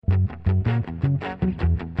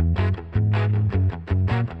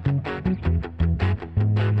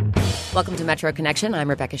Welcome to Metro Connection. I'm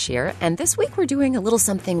Rebecca Shear, and this week we're doing a little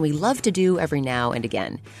something we love to do every now and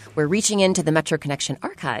again. We're reaching into the Metro Connection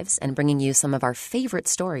archives and bringing you some of our favorite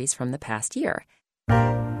stories from the past year.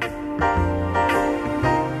 And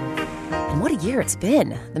what a year it's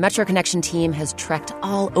been. The Metro Connection team has trekked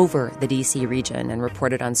all over the D.C. region and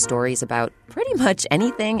reported on stories about pretty much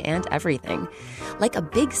anything and everything. Like a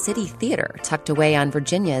big city theater tucked away on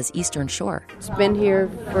Virginia's Eastern Shore. It's been here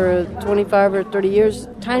for 25 or 30 years,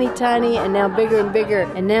 tiny, and now bigger and bigger,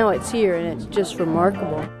 and now it's here, and it's just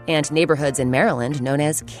remarkable. And neighborhoods in Maryland known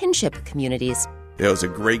as kinship communities. There was a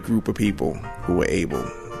great group of people who were able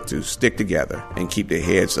to stick together and keep their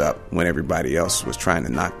heads up when everybody else was trying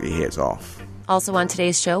to knock their heads off. Also on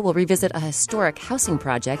today's show, we'll revisit a historic housing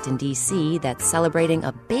project in D.C. that's celebrating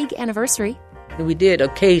a big anniversary. We did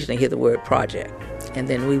occasionally hear the word project, and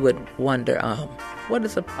then we would wonder, what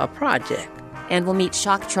is a project? And we'll meet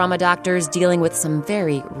shock trauma doctors dealing with some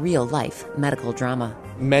very real-life medical drama.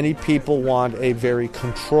 Many people want a very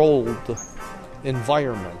controlled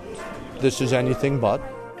environment. This is anything but.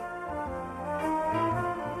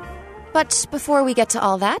 But before we get to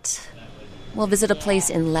all that, we'll visit a place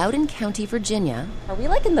in Loudoun County, Virginia. Are we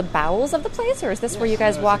like in the bowels of the place, or is this where you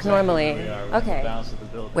guys walk normally? Okay.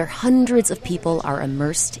 Where hundreds of people are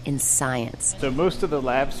immersed in science. So most of the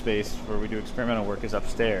lab space where we do experimental work is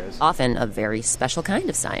upstairs. Often a very special kind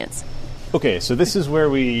of science. Okay, so this is where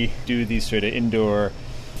we do these sort of indoor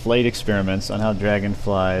flight experiments on how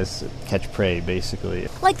dragonflies catch prey, basically.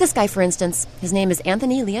 Like this guy, for instance. His name is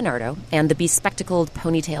Anthony Leonardo, and the bespectacled,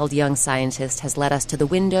 ponytailed young scientist has led us to the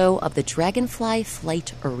window of the Dragonfly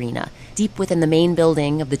Flight Arena, deep within the main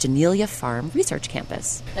building of the Janelia Farm Research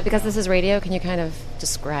Campus. Now, because this is radio, can you kind of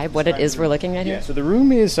describe what it is we're looking at here? Yeah, so the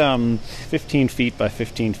room is 15 feet by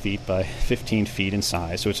 15 feet by 15 feet in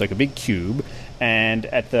size, so it's like a big cube. And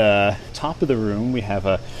at the top of the room, we have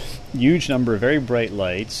a huge number of very bright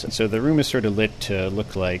lights. So the room is sort of lit to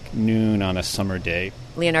look like noon on a summer day.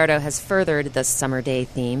 Leonardo has furthered the summer day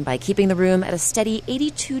theme by keeping the room at a steady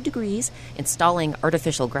 82 degrees, installing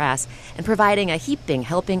artificial grass, and providing a heaping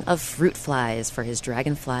helping of fruit flies for his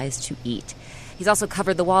dragonflies to eat. He's also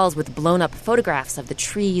covered the walls with blown-up photographs of the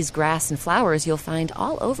trees, grass, and flowers you'll find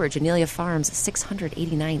all over Janelia Farm's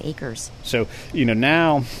 689 acres. So,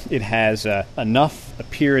 now it has enough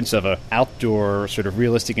appearance of an outdoor, sort of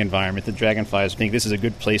realistic environment that dragonflies think this is a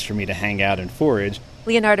good place for me to hang out and forage.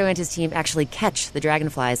 Leonardo and his team actually catch the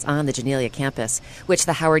dragonflies on the Janelia campus, which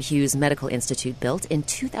the Howard Hughes Medical Institute built in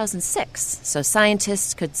 2006, so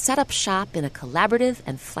scientists could set up shop in a collaborative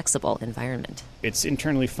and flexible environment. It's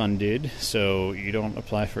internally funded, so you don't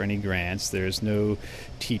apply for any grants. There's no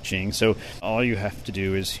teaching, so all you have to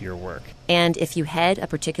do is your work. And if you head a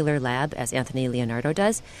particular lab, as Anthony Leonardo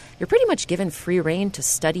does, you're pretty much given free rein to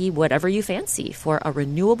study whatever you fancy for a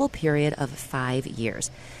renewable period of 5 years.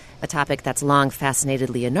 A topic that's long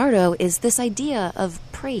fascinated Leonardo is this idea of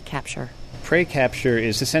prey capture. Prey capture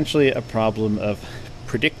is essentially a problem of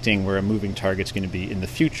predicting where a moving target's going to be in the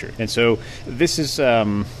future. And so this is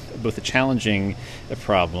both a challenging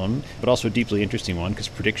problem, but also a deeply interesting one, because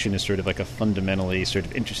prediction is sort of like a fundamentally sort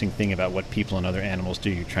of interesting thing about what people and other animals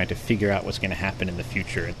do. You're trying to figure out what's going to happen in the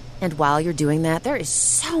future. And while you're doing that, there is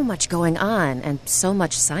so much going on, and so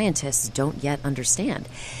much scientists don't yet understand.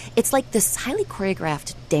 It's like this highly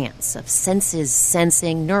choreographed dance of senses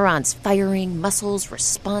sensing, neurons firing, muscles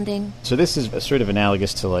responding. So this is sort of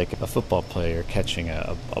analogous to like a football player catching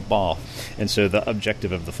a ball. And so the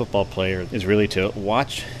objective of the football player is really to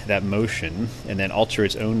watch that motion and then alter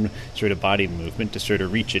its own sort of body movement to sort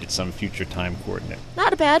of reach it at some future time coordinate.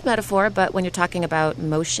 Not a bad metaphor, but when you're talking about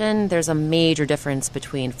motion, there's a major difference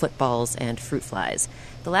between footballs and fruit flies.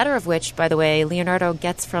 The latter of which, by the way, Leonardo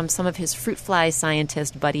gets from some of his fruit fly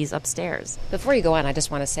scientist buddies upstairs. Before you go on, I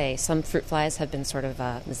just want to say some fruit flies have been sort of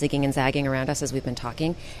zigging and zagging around us as we've been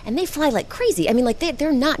talking, and they fly like crazy. I mean, like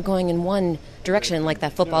they're not going in one direction like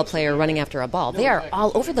that football player running after a ball. They are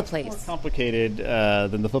all over the place. More complicated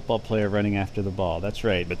than the football player running after the ball. That's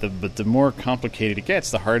right. But the more complicated it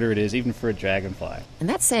gets, the harder it is, even for a dragonfly. And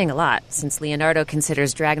that's saying a lot, since Leonardo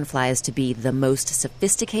considers dragonflies to be the most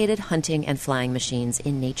sophisticated hunting and flying machines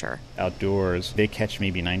in nature. Outdoors, they catch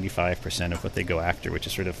maybe 95% of what they go after, which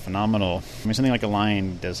is sort of phenomenal. I mean, something like a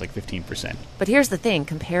lion does like 15%. But here's the thing.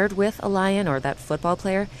 Compared with a lion or that football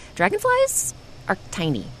player, dragonflies are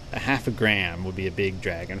tiny. A half a gram would be a big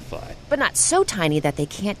dragonfly. But not so tiny that they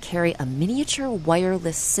can't carry a miniature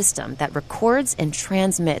wireless system that records and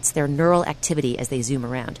transmits their neural activity as they zoom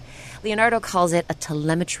around. Leonardo calls it a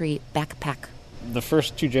telemetry backpack. The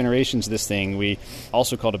first 2 generations of this thing we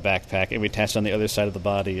also called a backpack, and we attached on the other side of the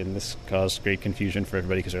body, and this caused great confusion for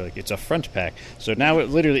everybody because they're like, it's a front pack. So now it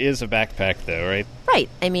literally is a backpack, though, right? Right.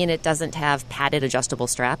 I mean, it doesn't have padded adjustable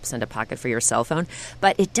straps and a pocket for your cell phone,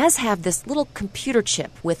 but it does have this little computer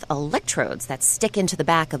chip with electrodes that stick into the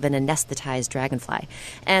back of an anesthetized dragonfly.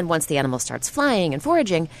 And once the animal starts flying and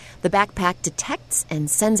foraging, the backpack detects and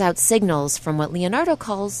sends out signals from what Leonardo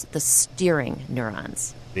calls the steering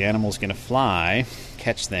neurons. The animal's going to fly,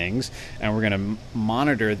 catch things, and we're going to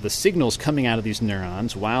monitor the signals coming out of these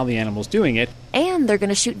neurons while the animal's doing it. And they're going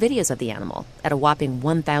to shoot videos of the animal at a whopping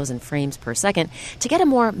 1,000 frames per second to get a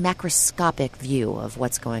more macroscopic view of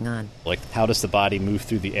what's going on. Like, how does the body move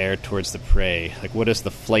through the air towards the prey? Like, what does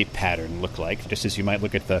the flight pattern look like? Just as you might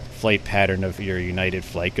look at the flight pattern of your United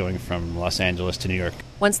flight going from Los Angeles to New York.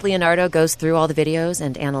 Once Leonardo goes through all the videos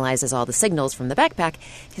and analyzes all the signals from the backpack,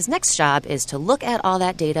 his next job is to look at all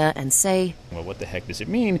that data and say, well, what the heck does it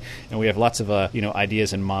mean? And we have lots of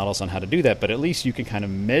ideas and models on how to do that, but at least you can kind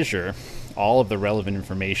of measure all of the relevant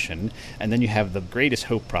information, and then you have the greatest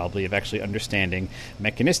hope probably of actually understanding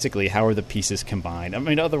mechanistically how are the pieces combined. I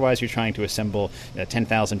mean, otherwise you're trying to assemble a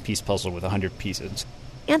 10,000 piece puzzle with 100 pieces.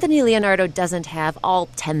 Anthony Leonardo doesn't have all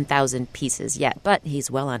 10,000 pieces yet, but he's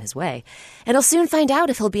well on his way. And he'll soon find out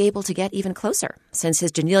if he'll be able to get even closer, since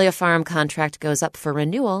his Janelia Farm contract goes up for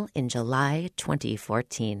renewal in July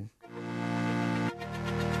 2014.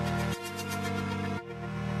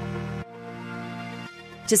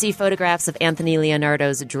 To see photographs of Anthony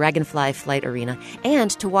Leonardo's Dragonfly Flight Arena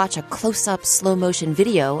and to watch a close-up slow-motion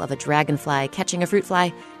video of a dragonfly catching a fruit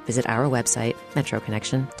fly, visit our website,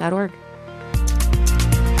 metroconnection.org.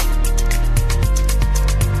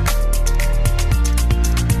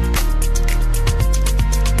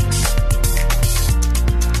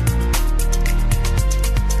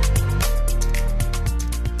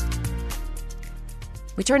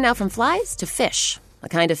 We turn now from flies to fish, a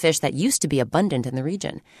kind of fish that used to be abundant in the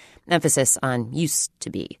region. Emphasis on used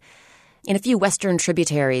to be. In a few western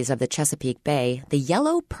tributaries of the Chesapeake Bay, the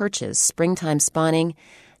yellow perch's springtime spawning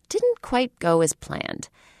didn't quite go as planned.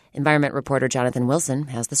 Environment reporter Jonathan Wilson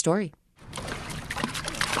has the story.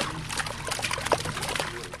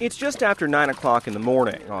 It's just after 9 o'clock in the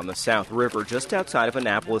morning on the South River just outside of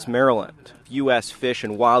Annapolis, Maryland. U.S. fish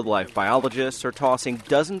and wildlife biologists are tossing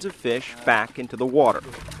dozens of fish back into the water.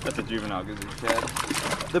 That's a juvenile gizzard shad.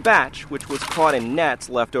 The batch, which was caught in nets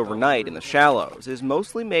left overnight in the shallows, is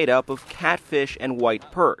mostly made up of catfish and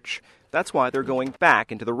white perch. That's why they're going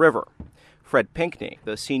back into the river. Fred Pinkney,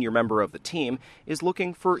 the senior member of the team, is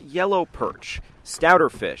looking for yellow perch, stouter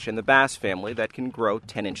fish in the bass family that can grow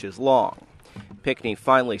 10 inches long. Pinkney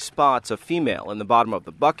finally spots a female in the bottom of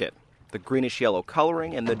the bucket. The greenish-yellow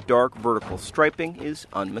coloring and the dark vertical striping is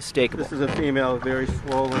unmistakable. This is a female, very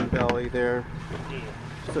swollen belly there.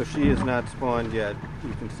 So she is not spawned yet.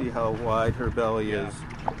 You can see how wide her belly is.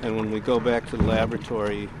 And when we go back to the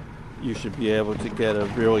laboratory, you should be able to get a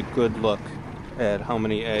really good look at how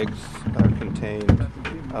many eggs are contained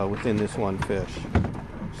within this one fish.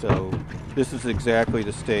 So this is exactly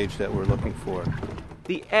the stage that we're looking for.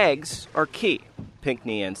 The eggs are key.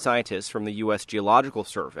 Pinkney and scientists from the U.S. Geological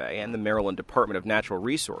Survey and the Maryland Department of Natural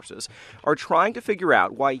Resources are trying to figure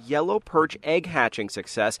out why yellow perch egg hatching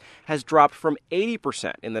success has dropped from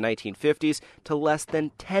 80% in the 1950s to less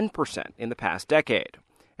than 10% in the past decade.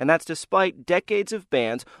 And that's despite decades of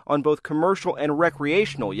bans on both commercial and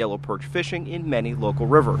recreational yellow perch fishing in many local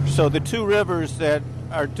rivers. So the two rivers that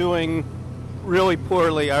are doing really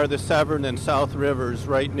poorly are the Severn and South Rivers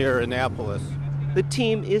right near Annapolis. The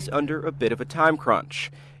team is under a bit of a time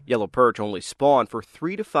crunch. Yellow perch only spawn for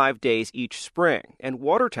 3 to 5 days each spring, and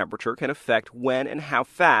water temperature can affect when and how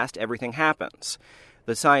fast everything happens.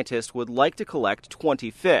 The scientists would like to collect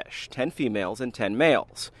 20 fish, 10 females and 10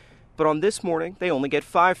 males. But on this morning, they only get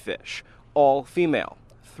 5 fish, all female.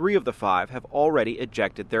 3 of the 5 have already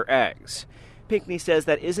ejected their eggs. Pinkney says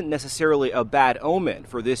that isn't necessarily a bad omen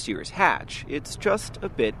for this year's hatch. It's just a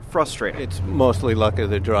bit frustrating. It's mostly luck of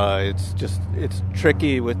the draw. It's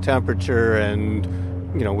tricky with temperature, and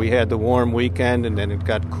we had the warm weekend and then it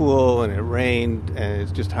got cool and it rained, and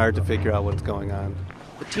it's just hard to figure out what's going on.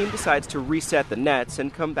 The team decides to reset the nets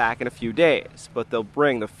and come back in a few days, but they'll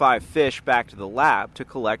bring the 5 fish back to the lab to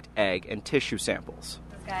collect egg and tissue samples.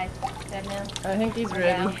 This guy, dead man? I think he's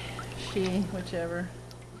ready. She, whichever.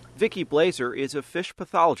 Vicki Blazer is a fish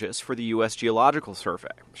pathologist for the U.S. Geological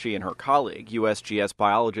Survey. She and her colleague, USGS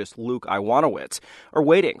biologist Luke Iwanowitz, are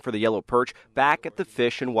waiting for the yellow perch back at the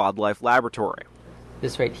Fish and Wildlife Laboratory.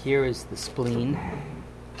 This right here is the spleen.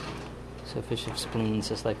 So fish have spleens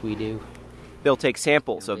just like we do. They'll take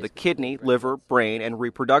samples of the kidney, liver, brain, and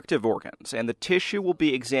reproductive organs, and the tissue will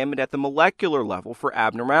be examined at the molecular level for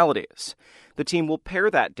abnormalities. The team will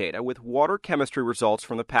pair that data with water chemistry results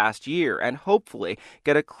from the past year and hopefully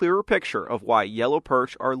get a clearer picture of why yellow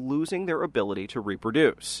perch are losing their ability to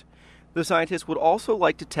reproduce. The scientists would also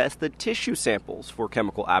like to test the tissue samples for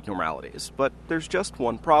chemical abnormalities, but there's just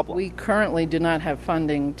one problem. We currently do not have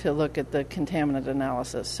funding to look at the contaminant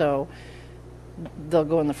analysis, so they'll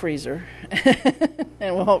go in the freezer,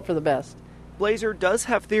 and we'll hope for the best. Blazer does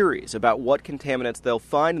have theories about what contaminants they'll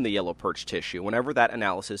find in the yellow perch tissue whenever that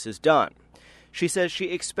analysis is done. She says she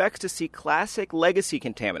expects to see classic legacy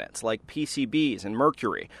contaminants like PCBs and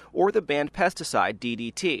mercury, or the banned pesticide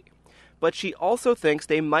DDT. But she also thinks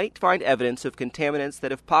they might find evidence of contaminants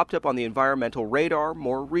that have popped up on the environmental radar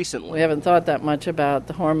more recently. We haven't thought that much about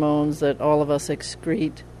the hormones that all of us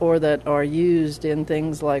excrete or that are used in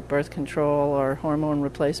things like birth control or hormone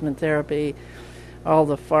replacement therapy, all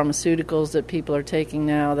the pharmaceuticals that people are taking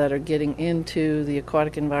now that are getting into the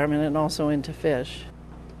aquatic environment and also into fish.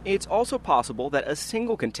 It's also possible that a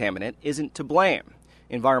single contaminant isn't to blame.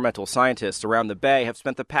 Environmental scientists around the Bay have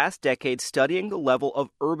spent the past decade studying the level of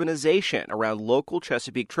urbanization around local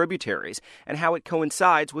Chesapeake tributaries and how it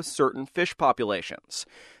coincides with certain fish populations.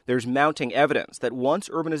 There's mounting evidence that once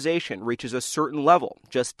urbanization reaches a certain level,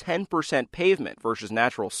 just 10% pavement versus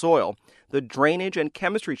natural soil, the drainage and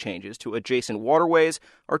chemistry changes to adjacent waterways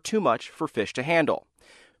are too much for fish to handle.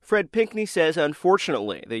 Fred Pinkney says,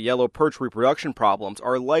 unfortunately, the yellow perch reproduction problems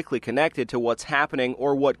are likely connected to what's happening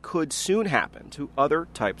or what could soon happen to other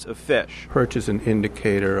types of fish. Perch is an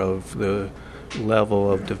indicator of the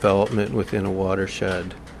level of development within a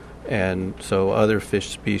watershed, and so other fish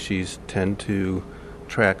species tend to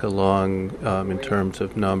track along in terms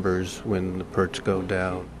of numbers when the perch go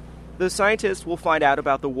down. The scientists will find out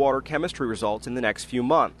about the water chemistry results in the next few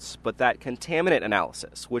months, but that contaminant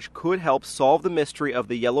analysis, which could help solve the mystery of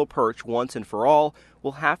the yellow perch once and for all,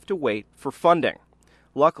 will have to wait for funding.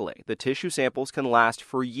 Luckily, the tissue samples can last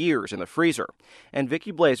for years in the freezer, and Vicki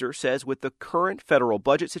Blazer says with the current federal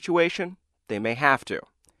budget situation, they may have to.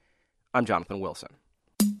 I'm Jonathan Wilson.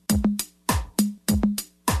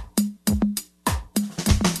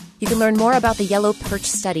 You can learn more about the yellow perch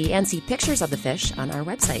study and see pictures of the fish on our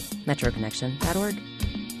website, metroconnection.org.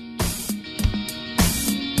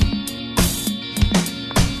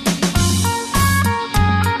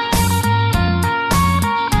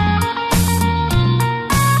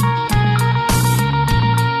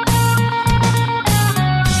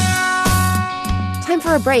 Time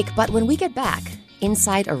for a break, but when we get back,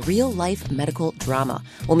 inside a real-life medical drama,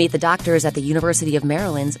 we'll meet the doctors at the University of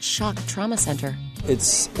Maryland's Shock Trauma Center.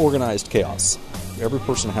 It's organized chaos. Every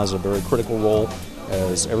person has a very critical role.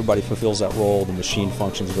 As everybody fulfills that role, the machine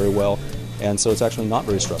functions very well. And so it's actually not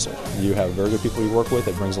very stressful. You have very good people you work with.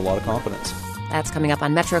 It brings a lot of confidence. That's coming up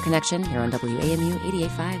on Metro Connection here on WAMU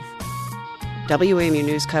 88.5. WAMU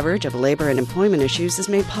News coverage of labor and employment issues is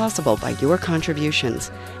made possible by your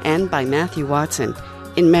contributions and by Matthew Watson,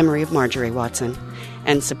 in memory of Marjorie Watson.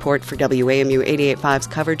 And support for WAMU 88.5's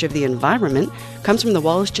coverage of the environment comes from the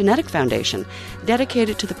Wallace Genetic Foundation,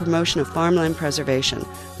 dedicated to the promotion of farmland preservation,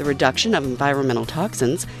 the reduction of environmental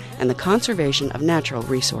toxins, and the conservation of natural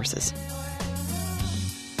resources.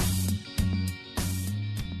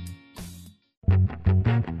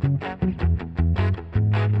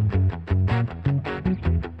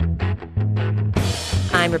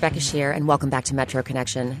 I'm Rebecca Shear, and welcome back to Metro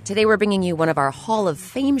Connection. Today we're bringing you one of our Hall of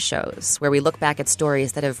Fame shows, where we look back at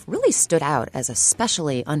stories that have really stood out as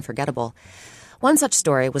especially unforgettable. One such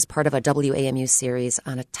story was part of a WAMU series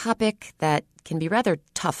on a topic that can be rather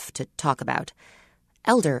tough to talk about: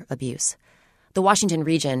 elder abuse. The Washington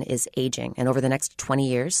region is aging, and over the next 20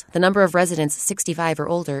 years, the number of residents 65 or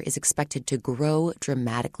older is expected to grow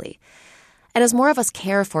dramatically. And as more of us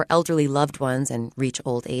care for elderly loved ones and reach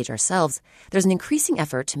old age ourselves, there's an increasing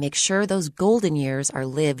effort to make sure those golden years are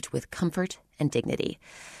lived with comfort and dignity.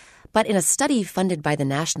 But in a study funded by the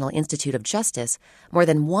National Institute of Justice, more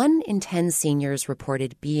than 1 in 10 seniors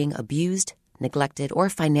reported being abused, neglected, or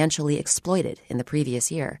financially exploited in the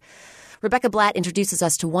previous year. Rebecca Blatt introduces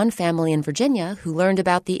us to one family in Virginia who learned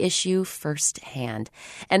about the issue firsthand.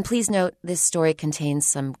 And please note, this story contains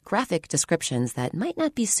some graphic descriptions that might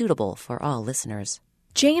not be suitable for all listeners.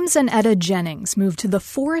 James and Etta Jennings moved to the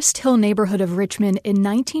Forest Hill neighborhood of Richmond in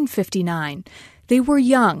 1959. They were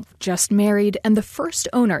young, just married, and the first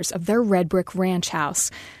owners of their red brick ranch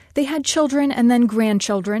house. They had children and then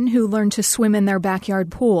grandchildren who learned to swim in their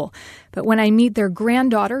backyard pool. But when I meet their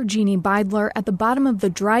granddaughter, Jeannie Beidler, at the bottom of the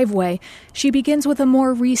driveway, she begins with a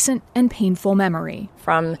more recent and painful memory.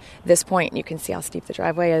 From this point, you can see how steep the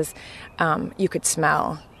driveway is. You could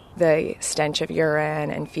smell the stench of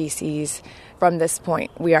urine and feces. From this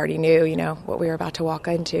point, we already knew, what we were about to walk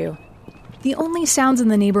into. The only sounds in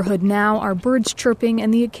the neighborhood now are birds chirping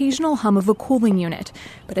and the occasional hum of a cooling unit.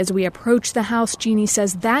 But as we approach the house, Jeannie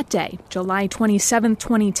says that day, July 27,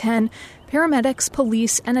 2010, paramedics,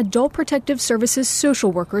 police, and Adult Protective Services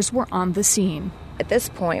social workers were on the scene. At this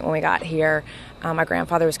point, when we got here, my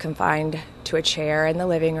grandfather was confined to a chair in the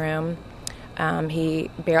living room. He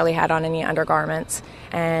barely had on any undergarments,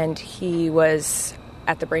 and he was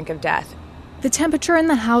at the brink of death. The temperature in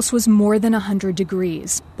the house was more than 100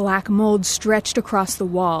 degrees. Black mold stretched across the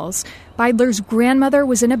walls. Beidler's grandmother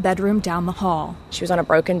was in a bedroom down the hall. She was on a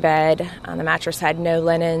broken bed. The mattress had no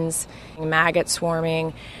linens, maggots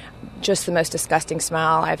swarming, just the most disgusting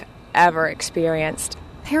smell I've ever experienced.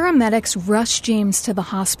 Paramedics rushed James to the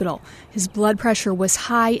hospital. His blood pressure was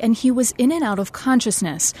high and he was in and out of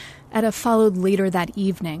consciousness. Etta followed later that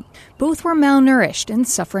evening. Both were malnourished and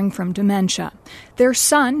suffering from dementia. Their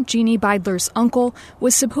son, Jeannie Beidler's uncle,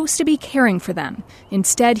 was supposed to be caring for them.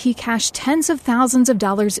 Instead, he cashed tens of thousands of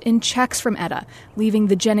dollars in checks from Etta, leaving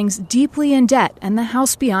the Jennings deeply in debt and the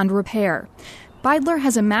house beyond repair. Beidler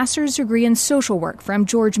has a master's degree in social work from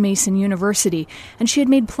George Mason University, and she had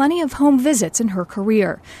made plenty of home visits in her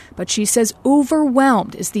career. But she says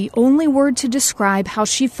overwhelmed is the only word to describe how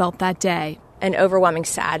she felt that day. An overwhelming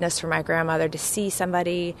sadness for my grandmother to see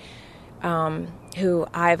somebody who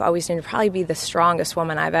I've always known to probably be the strongest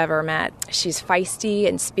woman I've ever met. She's feisty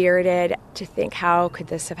and spirited. To think, how could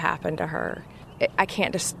this have happened to her? I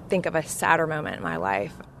can't just think of a sadder moment in my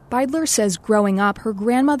life. Beidler says growing up, her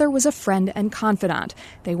grandmother was a friend and confidant.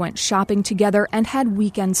 They went shopping together and had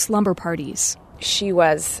weekend slumber parties. She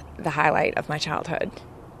was the highlight of my childhood.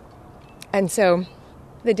 And so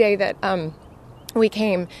the day that we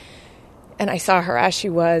came and I saw her as she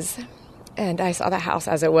was, and I saw the house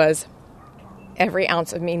as it was, every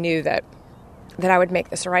ounce of me knew that I would make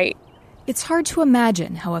this right. It's hard to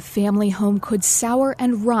imagine how a family home could sour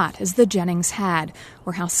and rot as the Jennings had,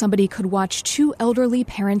 or how somebody could watch two elderly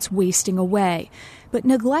parents wasting away. But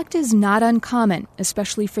neglect is not uncommon,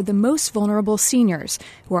 especially for the most vulnerable seniors,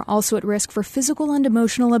 who are also at risk for physical and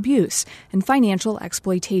emotional abuse and financial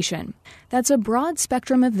exploitation. That's a broad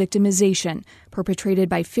spectrum of victimization, perpetrated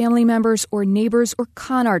by family members or neighbors or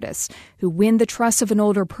con artists who win the trust of an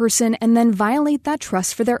older person and then violate that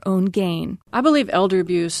trust for their own gain. I believe elder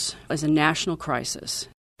abuse is a national crisis.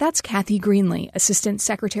 That's Kathy Greenlee, Assistant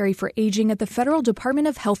Secretary for Aging at the Federal Department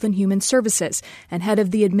of Health and Human Services and head of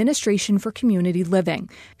the Administration for Community Living.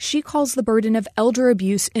 She calls the burden of elder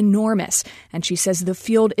abuse enormous, and she says the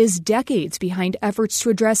field is decades behind efforts to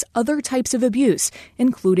address other types of abuse,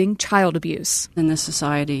 including child abuse. In this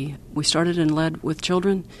society, we started and led with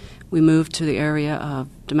children. We moved to the area of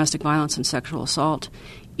domestic violence and sexual assault.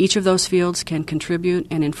 Each of those fields can contribute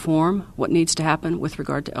and inform what needs to happen with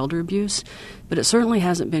regard to elder abuse, but it certainly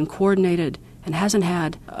hasn't been coordinated and hasn't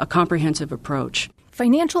had a comprehensive approach.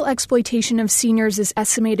 Financial exploitation of seniors is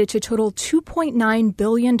estimated to total $2.9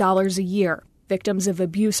 billion a year. Victims of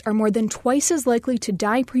abuse are more than twice as likely to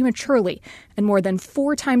die prematurely and more than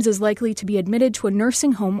 4 times as likely to be admitted to a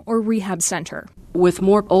nursing home or rehab center. With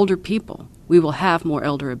more older people, we will have more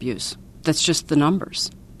elder abuse. That's just the numbers,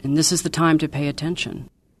 and this is the time to pay attention.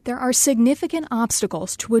 There are significant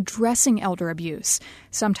obstacles to addressing elder abuse.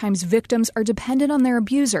 Sometimes victims are dependent on their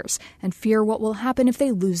abusers and fear what will happen if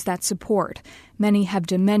they lose that support. Many have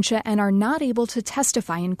dementia and are not able to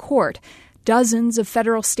testify in court. Dozens of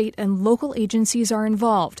federal, state, and local agencies are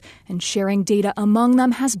involved, and sharing data among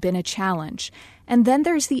them has been a challenge. And then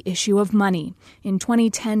there's the issue of money. In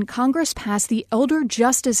 2010, Congress passed the Elder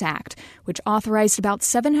Justice Act, which authorized about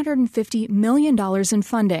 $750 million in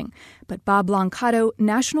funding. But Bob Blancato,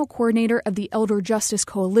 national coordinator of the Elder Justice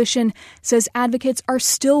Coalition, says advocates are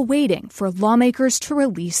still waiting for lawmakers to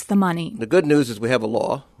release the money. The good news is we have a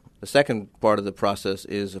law. The second part of the process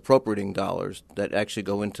is appropriating dollars that actually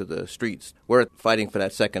go into the streets. We're fighting for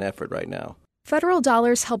that second effort right now. Federal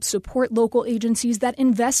dollars help support local agencies that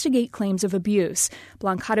investigate claims of abuse.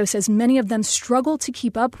 Blancato says many of them struggle to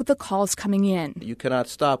keep up with the calls coming in. You cannot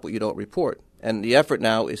stop what you don't report. And the effort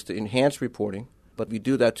now is to enhance reporting. But if you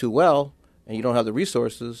do that too well and you don't have the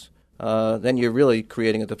resources, then you're really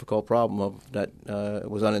creating a difficult problem that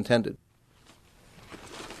was unintended.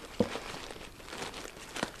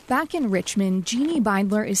 Back in Richmond, Jeannie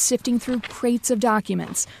Beidler is sifting through crates of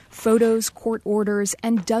documents, photos, court orders,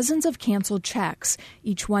 and dozens of canceled checks,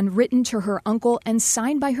 each one written to her uncle and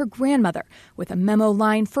signed by her grandmother with a memo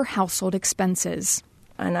line for household expenses.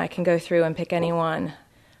 And I can go through and pick any one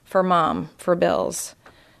for Mom, for bills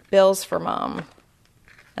for Mom.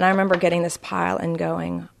 And I remember getting this pile and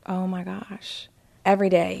going, oh my gosh. Every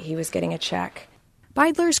day he was getting a check.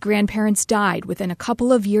 Beidler's grandparents died within a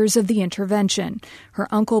couple of years of the intervention. Her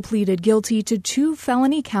uncle pleaded guilty to 2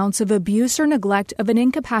 felony counts of abuse or neglect of an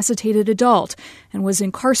incapacitated adult and was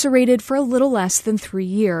incarcerated for a little less than 3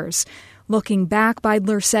 years. Looking back,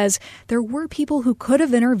 Beidler says there were people who could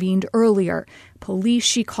have intervened earlier. Police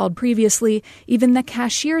she called previously, even the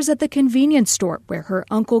cashiers at the convenience store where her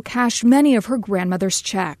uncle cashed many of her grandmother's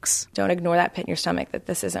checks. Don't ignore that pit in your stomach that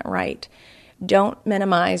this isn't right. Don't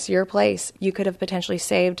minimize your place. You could have potentially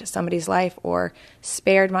saved somebody's life or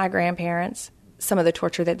spared my grandparents some of the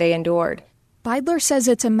torture that they endured. Beidler says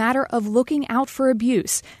it's a matter of looking out for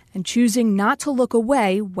abuse and choosing not to look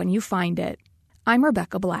away when you find it. I'm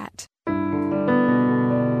Rebecca Blatt.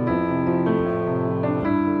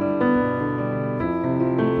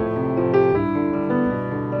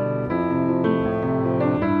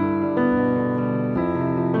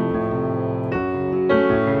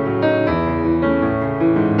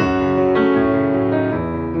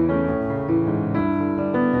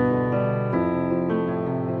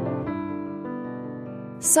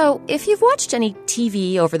 So, if you've watched any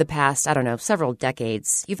TV over the past, several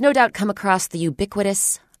decades, you've no doubt come across the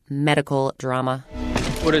ubiquitous medical drama.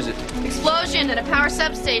 What is it? Explosion at a power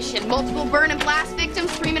substation. Multiple burn and blast victims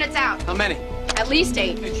 3 minutes out. How many? At least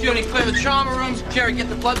 8. Make sure you clear the trauma rooms. Jerry, get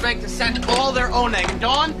the blood bank to send all their own egg. And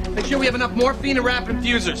Dawn, make sure we have enough morphine and wrap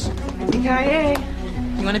infusers.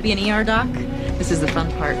 You want to be an ER doc? This is the fun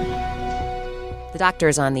part. The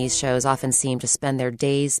doctors on these shows often seem to spend their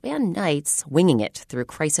days and nights winging it through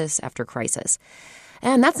crisis after crisis.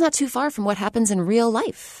 And that's not too far from what happens in real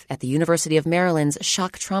life at the University of Maryland's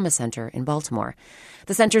Shock Trauma Center in Baltimore.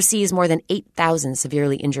 The center sees more than 8,000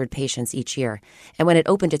 severely injured patients each year. And when it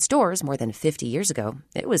opened its doors more than 50 years ago,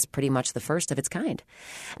 it was pretty much the first of its kind.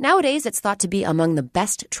 Nowadays, it's thought to be among the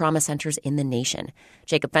best trauma centers in the nation.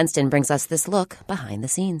 Jacob Fenston brings us this look behind the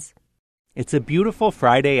scenes. It's a beautiful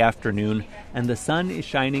Friday afternoon, and the sun is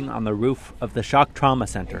shining on the roof of the Shock Trauma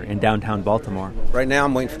Center in downtown Baltimore. Right now,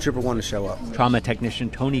 I'm waiting for Trooper 1 to show up. Trauma technician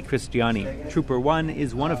Tony Cristiani. Trooper 1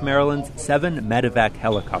 is one of Maryland's 7 medevac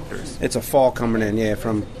helicopters. It's a fall coming in,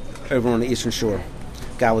 from over on the eastern shore.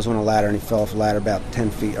 Guy was on a ladder, and he fell off a ladder about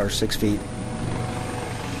 10 feet or 6 feet.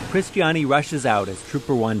 Cristiani rushes out as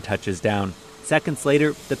Trooper 1 touches down. Seconds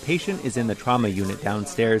later, the patient is in the trauma unit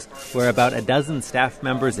downstairs, where about a dozen staff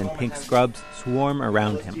members in pink scrubs swarm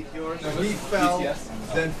around him. He fell,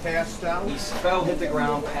 then passed out. He fell, hit the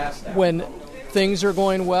ground, passed out. When things are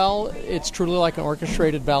going well, it's truly like an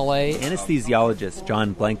orchestrated ballet. Anesthesiologist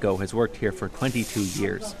John Blanco has worked here for 22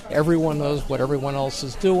 years. Everyone knows what everyone else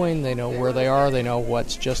is doing. They know where they are. They know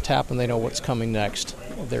what's just happened. They know what's coming next.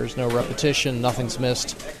 There's no repetition. Nothing's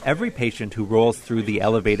missed. Every patient who rolls through the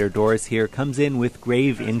elevator doors here comes in with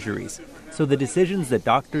grave injuries. So the decisions that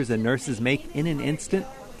doctors and nurses make in an instant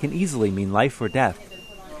can easily mean life or death.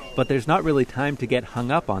 But there's not really time to get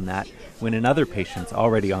hung up on that when another patient's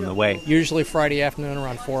already on the way. Usually Friday afternoon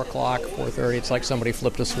around 4 o'clock, 4:30, it's like somebody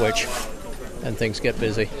flipped a switch and things get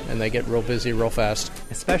busy, and they get real busy real fast.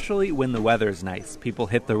 Especially when the weather's nice. People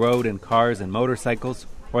hit the road in cars and motorcycles,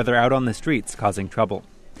 or they're out on the streets causing trouble.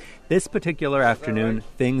 This particular afternoon,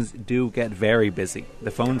 things do get very busy.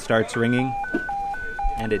 The phone starts ringing,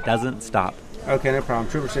 and it doesn't stop. Okay, no problem.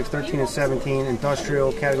 Trooper 6, 13 and 17,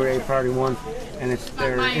 industrial, category A, priority 1, and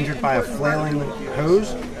they're injured by a flailing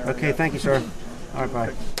hose. Okay, thank you, sir. All right, bye.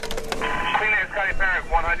 Clean Air Scotty Parent,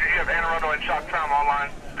 100, you have Anne Arundel and shock trauma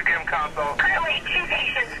online. Begin console. Currently, 2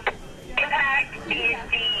 patients. Impact is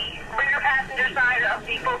the rear passenger side of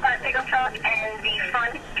the full-size pickup truck and the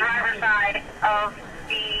front driver side of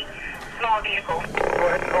the small vehicle. Go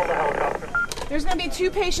ahead and call the helicopter. There's going to be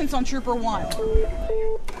 2 patients on Trooper 1.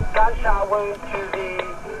 Gunshot wound to the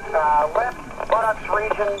left buttocks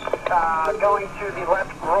region, going to the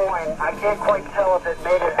left groin. I can't quite tell if it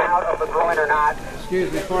made it out of the groin or not.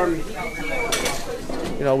 Excuse me, pardon me.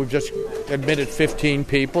 We've just admitted 15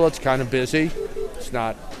 people. It's kind of busy. It's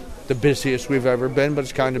not the busiest we've ever been, but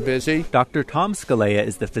it's kind of busy. Dr. Tom Scalea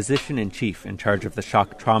is the physician-in-chief in charge of the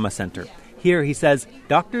Shock Trauma Center. Here, he says,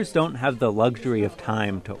 doctors don't have the luxury of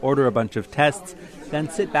time to order a bunch of tests, then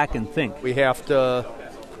sit back and think. We have to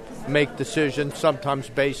make decisions, sometimes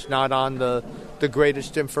based not on the the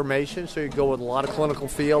greatest information, so you go with a lot of clinical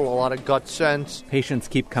feel, a lot of gut sense. Patients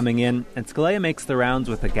keep coming in, and Scalea makes the rounds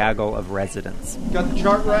with a gaggle of residents. Got the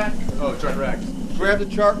chart rack? Oh, chart rack. Grab the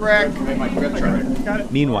chart rack. Hey, Mike, grab the chart rack. Got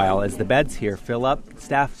it. Meanwhile, as the beds here fill up,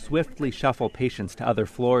 staff swiftly shuffle patients to other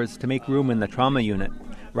floors to make room in the trauma unit.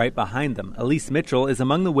 Right behind them, Elise Mitchell is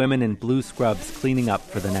among the women in blue scrubs cleaning up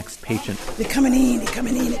for the next patient. They're coming in.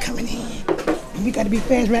 We got to be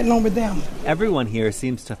fast right along with them. Everyone here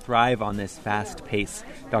seems to thrive on this fast pace.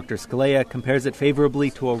 Dr. Scalea compares it favorably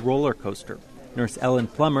to a roller coaster. Nurse Ellen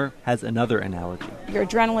Plummer has another analogy. Your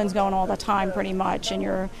adrenaline's going all the time pretty much, and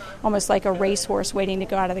you're almost like a racehorse waiting to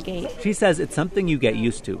go out of the gate. She says it's something you get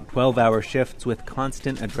used to, 12-hour shifts with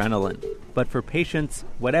constant adrenaline. But for patients,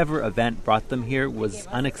 whatever event brought them here was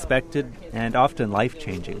unexpected and often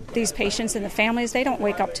life-changing. These patients and the families, they don't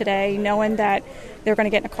wake up today knowing that they're going to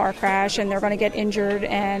get in a car crash and they're going to get injured,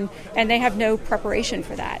 and they have no preparation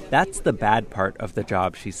for that. That's the bad part of the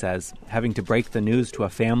job, she says, having to break the news to a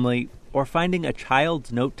family or finding a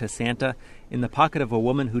child's note to Santa in the pocket of a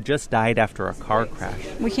woman who just died after a car crash.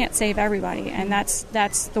 We can't save everybody, and that's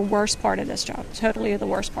the worst part of this job, totally the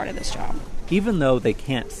worst part of this job. Even though they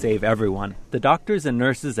can't save everyone, the doctors and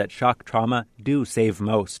nurses at Shock Trauma do save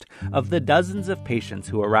most. Of the dozens of patients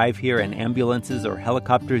who arrive here in ambulances or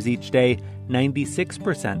helicopters each day,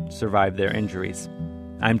 96% survive their injuries.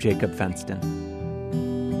 I'm Jacob Fenston.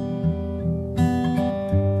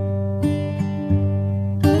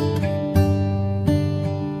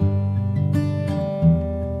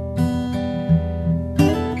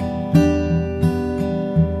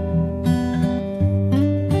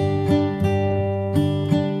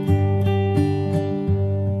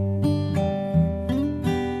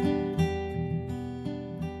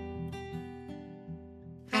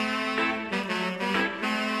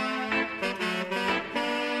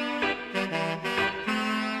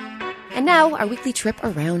 And now, our weekly trip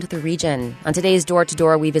around the region. On today's Door to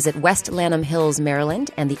Door, we visit West Lanham Hills,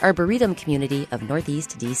 Maryland, and the Arboretum community of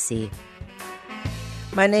Northeast D.C.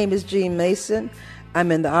 My name is Jean Mason.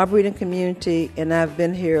 I'm in the Arboretum community, and I've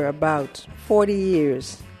been here about 40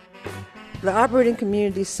 years. The Arboretum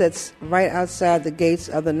community sits right outside the gates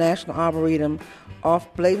of the National Arboretum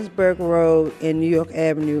off Bladensburg Road and New York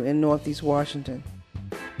Avenue in Northeast Washington.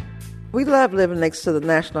 We love living next to the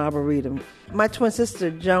National Arboretum. My twin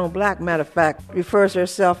sister, Joan Black, matter of fact, refers to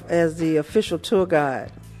herself as the official tour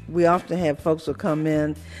guide. We often have folks who come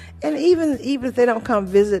in, and even if they don't come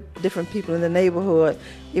visit different people in the neighborhood,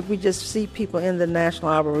 if we just see people in the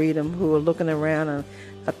National Arboretum who are looking around and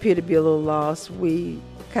appear to be a little lost, we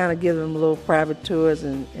kind of give them little private tours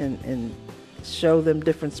and show them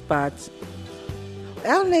different spots.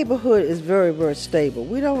 Our neighborhood is very, very stable.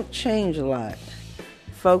 We don't change a lot.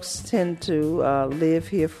 Folks tend to live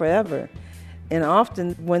here forever. And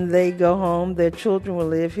often when they go home, their children will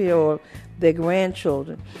live here or their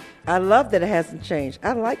grandchildren. I love that it hasn't changed.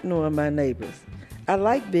 I like knowing my neighbors. I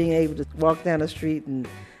like being able to walk down the street and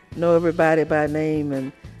know everybody by name,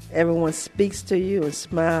 and everyone speaks to you and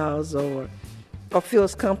smiles or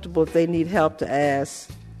feels comfortable if they need help to ask.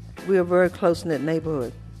 We are a very close-knit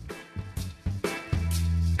neighborhood.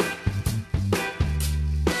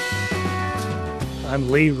 I'm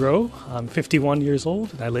Lee Rowe. I'm 51 years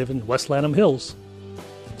old, and I live in West Lanham Hills.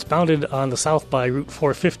 It's bounded on the south by Route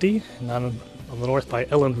 450, and on the north by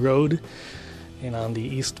Ellen Road, and on the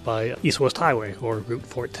east by East-West Highway, or Route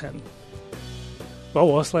 410. Well,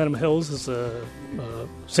 West Lanham Hills is a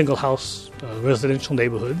single-house residential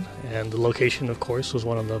neighborhood, and the location, of course, was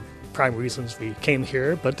one of the prime reasons we came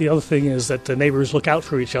here. But the other thing is that the neighbors look out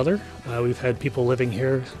for each other. We've had people living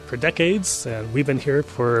here for decades, and we've been here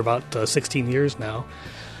for about 16 years now.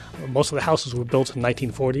 Most of the houses were built in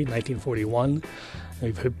 1940, 1941.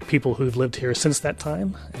 We've had people who've lived here since that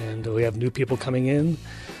time, and we have new people coming in.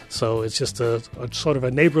 So it's just a sort of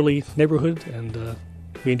a neighborly neighborhood, and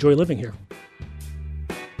we enjoy living here.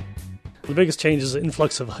 The biggest change is the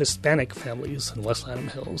influx of Hispanic families in West Lanham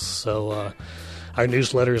Hills. So our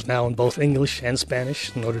newsletter is now in both English and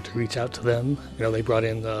Spanish in order to reach out to them. You know, they brought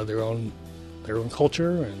in their own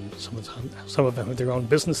culture, and some of them have their own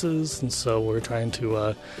businesses, and so we're trying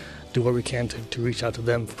to do what we can to reach out to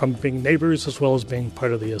them from being neighbors as well as being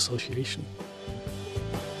part of the association.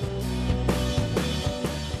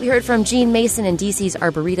 We heard from Jean Mason in D.C.'s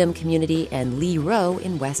Arboretum community and Lee Rowe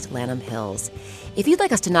in West Lanham Hills. If you'd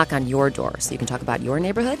like us to knock on your door so you can talk about your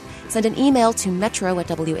neighborhood, send an email to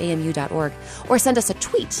metro@wamu.org or send us a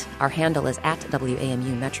tweet. Our handle is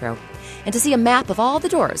 @WAMU-Metro. And to see a map of all the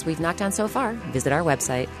doors we've knocked on so far, visit our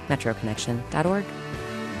website, metroconnection.org.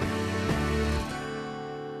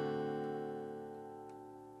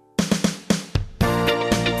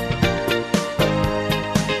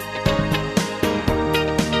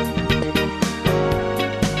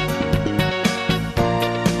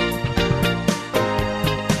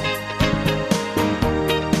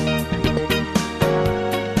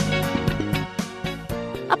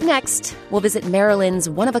 next, we'll visit Maryland's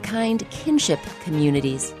one-of-a-kind kinship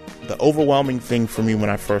communities. The overwhelming thing for me when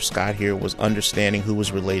I first got here was understanding who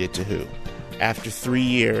was related to who. After 3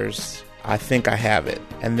 years, I think I have it.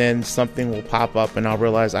 And then something will pop up and I'll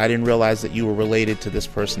realize I didn't realize that you were related to this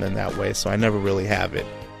person in that way, so I never really have it.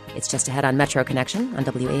 It's just ahead on Metro Connection on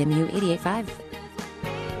WAMU 88.5.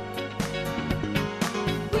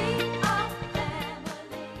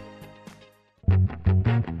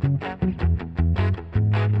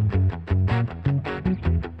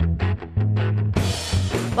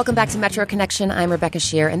 Welcome back to Metro Connection. I'm Rebecca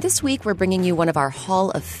Shear, and this week we're bringing you one of our Hall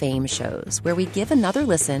of Fame shows, where we give another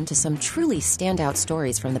listen to some truly standout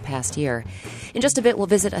stories from the past year. In just a bit, we'll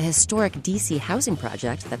visit a historic D.C. housing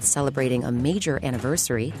project that's celebrating a major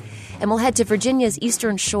anniversary, and we'll head to Virginia's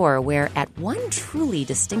Eastern Shore, where at one truly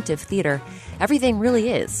distinctive theater, everything really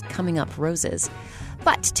is coming up roses.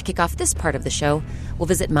 But to kick off this part of the show, we'll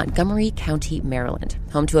visit Montgomery County, Maryland,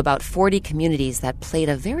 home to about 40 communities that played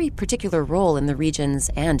a very particular role in the region's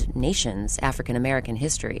and nation's African-American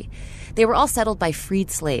history. They were all settled by freed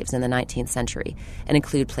slaves in the 19th century and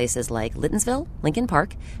include places like Littonsville, Lincoln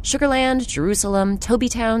Park, Sugar Land, Jerusalem,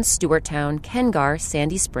 Tobytown, Stewarttown, Kengar,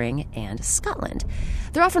 Sandy Spring, and Scotland.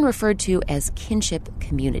 They're often referred to as kinship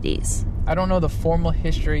communities. I don't know the formal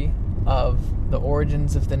history of the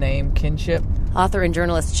origins of the name kinship. Author and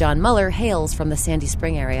journalist John Muller hails from the Sandy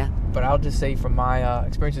Spring area. But I'll just say from my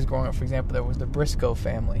experiences growing up, for example, there was the Briscoe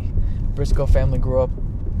family. The Briscoe family grew up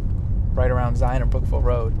right around Zion and Brookville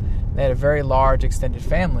Road. They had a very large extended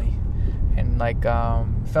family. And like a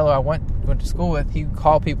fellow I went to school with, he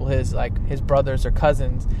called people his brothers or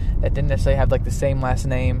cousins that didn't necessarily have like the same last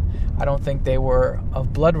name. I don't think they were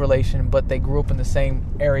of blood relation, but they grew up in the same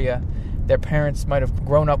area. Their parents might have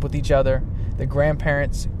grown up with each other. Their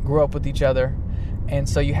grandparents grew up with each other. And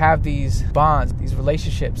so you have these bonds, these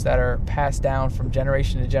relationships that are passed down from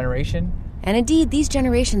generation to generation. And indeed, these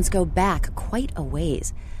generations go back quite a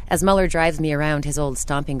ways. As Muller drives me around his old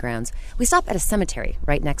stomping grounds, we stop at a cemetery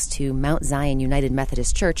right next to Mount Zion United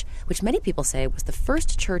Methodist Church, which many people say was the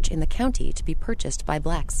first church in the county to be purchased by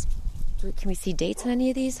blacks. Can we see dates on any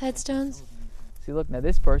of these headstones? See, look, now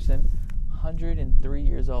this person, 103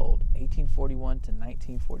 years old, 1841 to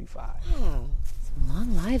 1945. Oh, some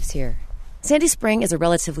long lives here. Sandy Spring is a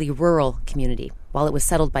relatively rural community. While it was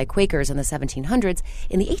settled by Quakers in the 1700s,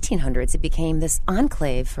 in the 1800s it became this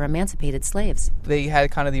enclave for emancipated slaves. They had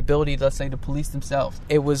kind of the ability, let's say, to police themselves.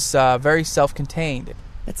 It was very self-contained.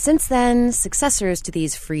 But since then, successors to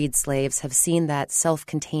these freed slaves have seen that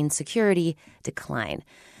self-contained security decline.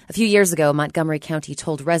 A few years ago, Montgomery County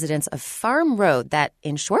told residents of Farm Road that,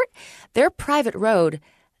 in short, their private road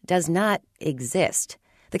does not exist.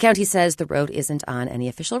 The county says the road isn't on any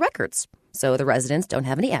official records, so the residents don't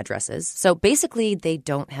have any addresses. So basically, they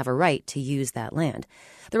don't have a right to use that land.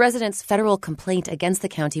 The residents' federal complaint against the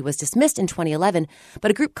county was dismissed in 2011,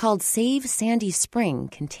 but a group called Save Sandy Spring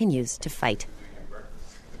continues to fight.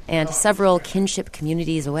 And several kinship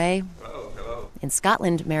communities away, in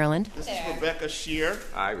Scotland, Maryland. This is Rebecca Shear.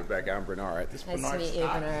 Hi, Rebecca. I'm Bernard. Nice to meet you,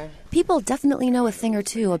 Bernard. People definitely know a thing or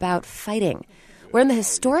two about fighting. We're in the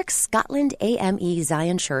historic Scotland AME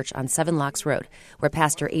Zion Church on Seven Locks Road, where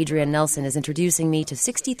Pastor Adrian Nelson is introducing me to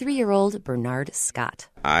 63-year-old Bernard Scott.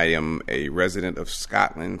 I am a resident of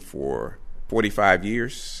Scotland for 45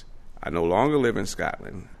 years. I no longer live in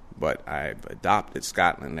Scotland, but I've adopted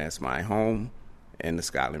Scotland as my home and the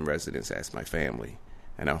Scotland residents as my family,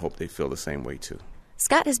 and I hope they feel the same way too.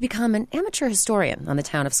 Scott has become an amateur historian on the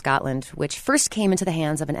town of Scotland, which first came into the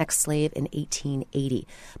hands of an ex-slave in 1880.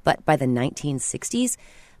 But by the 1960s,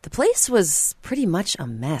 the place was pretty much a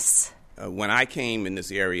mess. When I came in this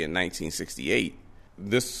area in 1968,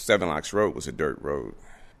 this Seven Locks Road was a dirt road.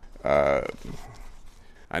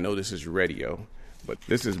 I know this is radio, but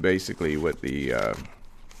this is basically what the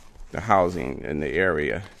housing in the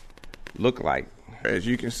area look like. As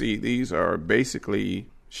you can see, these are basically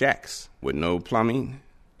shacks with no plumbing,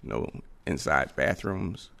 no inside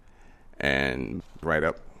bathrooms, and right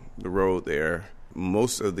up the road there,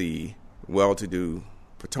 most of the well-to-do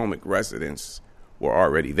Potomac residents were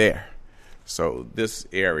already there. So this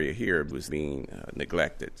area here was being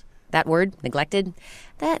neglected. That word, neglected,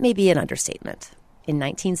 that may be an understatement. In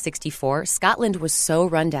 1964, Scotland was so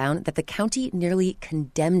run down that the county nearly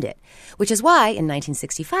condemned it, which is why, in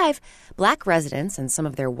 1965, black residents and some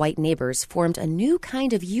of their white neighbors formed a new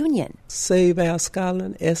kind of union. Save Our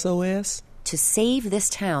Scotland, SOS. To save this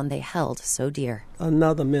town they held so dear.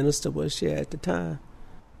 Another minister was here at the time,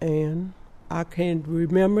 and I can't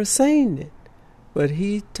remember saying it, but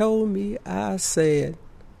he told me, I said,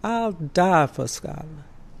 I'll die for Scotland.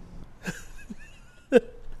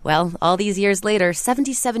 Well, all these years later,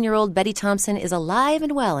 77-year-old Betty Thompson is alive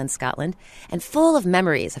and well in Scotland and full of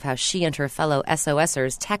memories of how she and her fellow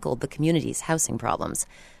SOSers tackled the community's housing problems.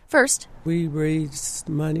 First, we raised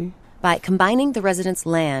money by combining the residents'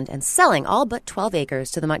 land and selling all but 12 acres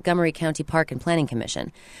to the Montgomery County Park and Planning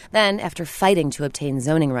Commission. Then, after fighting to obtain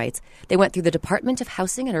zoning rights, they went through the Department of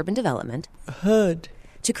Housing and Urban Development, HUD,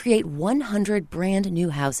 to create 100 brand new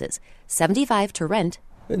houses, 75 to rent,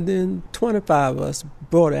 and then 25 of us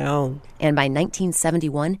brought our own. And by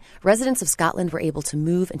 1971, residents of Scotland were able to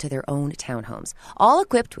move into their own townhomes, all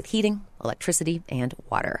equipped with heating, electricity, and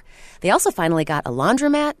water. They also finally got a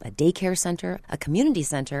laundromat, a daycare center, a community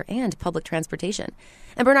center, and public transportation.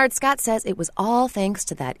 And Bernard Scott says it was all thanks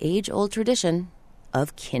to that age-old tradition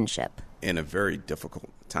of kinship. In a very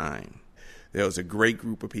difficult time, there was a great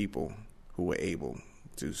group of people who were able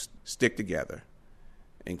to stick together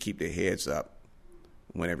and keep their heads up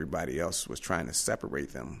when everybody else was trying to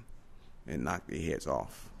separate them and knock their heads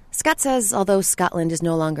off. Scott says although Scotland is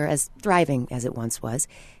no longer as thriving as it once was,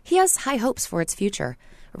 he has high hopes for its future.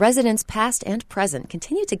 Residents past and present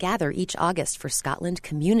continue to gather each August for Scotland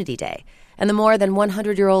Community Day, and the more than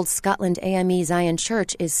 100-year-old Scotland AME Zion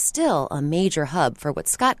Church is still a major hub for what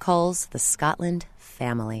Scott calls the Scotland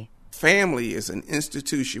family. Family is an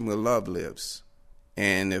institution where love lives.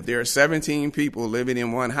 And if there are 17 people living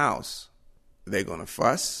in one house, they're going to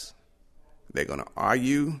fuss, they're going to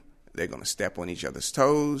argue, they're going to step on each other's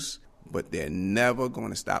toes, but they're never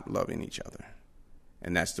going to stop loving each other.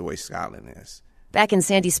 And that's the way Scotland is. Back in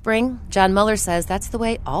Sandy Spring, John Muller says that's the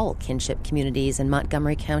way all kinship communities in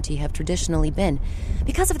Montgomery County have traditionally been,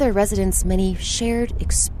 because of their residents' many shared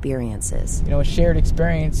experiences. A shared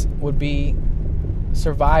experience would be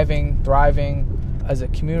surviving, thriving as a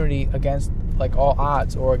community against all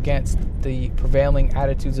odds or against the prevailing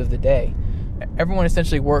attitudes of the day. Everyone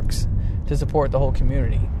essentially works to support the whole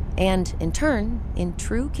community. And in turn, in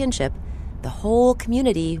true kinship, the whole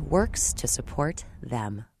community works to support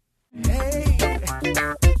them.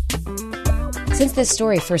 Since this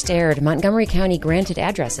story first aired, Montgomery County granted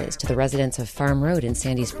addresses to the residents of Farm Road in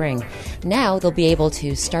Sandy Spring. Now they'll be able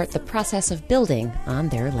to start the process of building on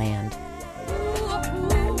their land.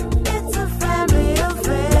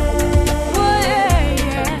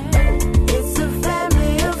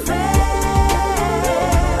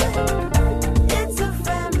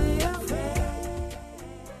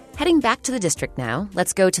 Heading back to the district now,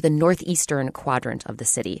 let's go to the northeastern quadrant of the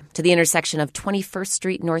city, to the intersection of 21st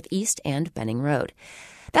Street Northeast and Benning Road.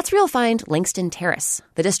 That's where you'll find Langston Terrace,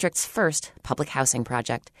 the district's first public housing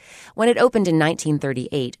project. When it opened in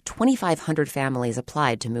 1938, 2,500 families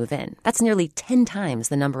applied to move in. That's nearly 10 times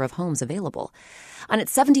the number of homes available. On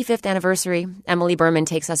its 75th anniversary, Emily Berman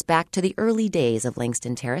takes us back to the early days of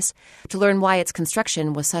Langston Terrace to learn why its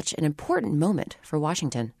construction was such an important moment for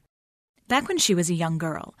Washington. Back when she was a young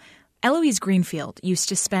girl, Eloise Greenfield used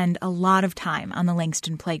to spend a lot of time on the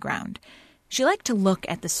Langston playground. She liked to look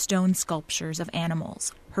at the stone sculptures of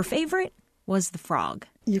animals. Her favorite was the frog.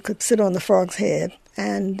 You could sit on the frog's head,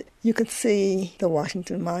 and you could see the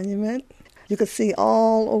Washington Monument. You could see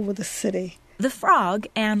all over the city. The frog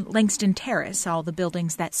and Langston Terrace, all the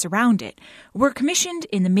buildings that surround it, were commissioned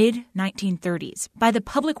in the mid-1930s by the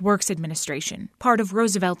Public Works Administration, part of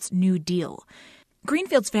Roosevelt's New Deal.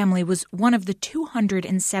 Greenfield's family was one of the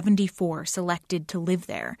 274 selected to live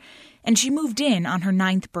there, and she moved in on her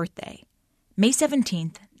 9th birthday, May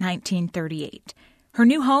 17, 1938. Her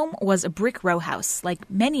new home was a brick row house,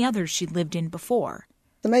 like many others she'd lived in before.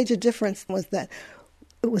 The major difference was that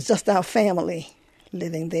it was just our family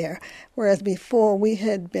living there, whereas before we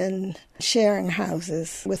had been sharing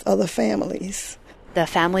houses with other families. The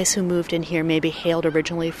families who moved in here maybe hailed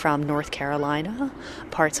originally from North Carolina,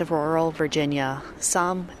 parts of rural Virginia.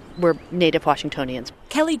 Some were native Washingtonians.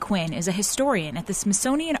 Kelly Quinn is a historian at the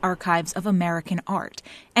Smithsonian Archives of American Art.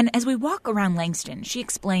 And as we walk around Langston, she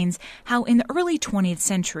explains how in the early 20th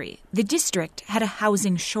century, the district had a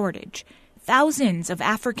housing shortage. Thousands of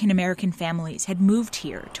African-American families had moved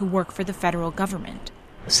here to work for the federal government.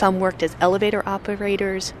 Some worked as elevator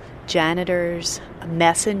operators, janitors,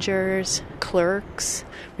 messengers, clerks.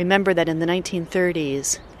 Remember that in the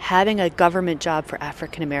 1930s, having a government job for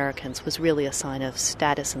African Americans was really a sign of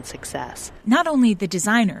status and success. Not only the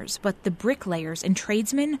designers, but the bricklayers and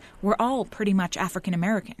tradesmen were all pretty much African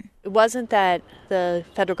American. It wasn't that the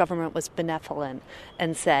federal government was benevolent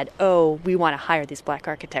and said, oh, we want to hire these black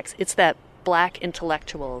architects. It's that black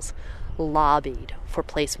intellectuals lobbied for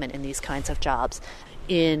placement in these kinds of jobs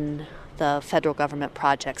in the federal government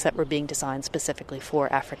projects that were being designed specifically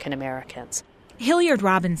for African Americans. Hilliard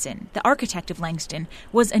Robinson, the architect of Langston,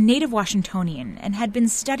 was a native Washingtonian and had been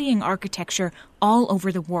studying architecture all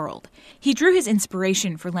over the world. He drew his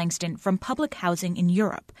inspiration for Langston from public housing in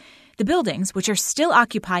Europe. The buildings, which are still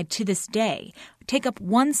occupied to this day, take up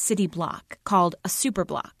one city block called a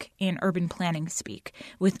superblock in urban planning speak,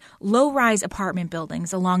 with low-rise apartment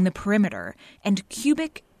buildings along the perimeter and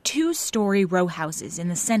cubic two-story row houses in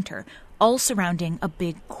the center, all surrounding a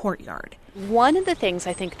big courtyard. One of the things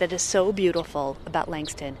I think that is so beautiful about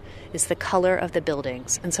Langston is the color of the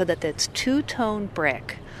buildings, and so that it's two-tone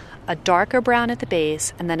brick, a darker brown at the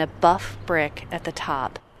base and then a buff brick at the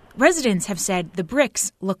top. Residents have said the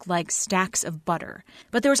bricks look like stacks of butter,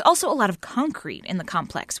 but there's also a lot of concrete in the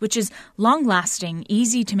complex, which is long-lasting,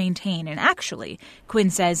 easy to maintain, and actually, Quinn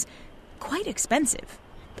says, quite expensive.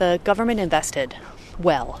 The government invested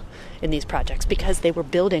well in these projects because they were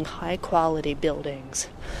building high-quality buildings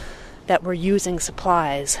that were using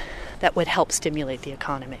supplies that would help stimulate the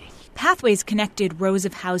economy. Pathways connected rows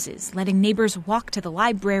of houses, letting neighbors walk to the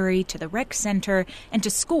library, to the rec center, and to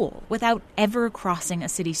school without ever crossing a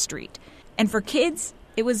city street. And for kids,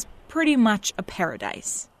 it was pretty much a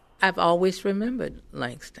paradise. I've always remembered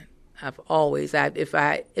Langston. If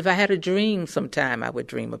I had a dream sometime, I would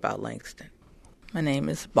dream about Langston. My name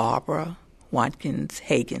is Barbara Watkins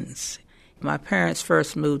Higgins. My parents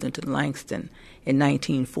first moved into Langston in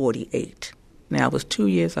 1948. Now I was 2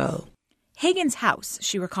 years old. Higgins' house,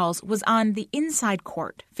 she recalls, was on the inside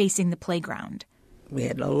court facing the playground. We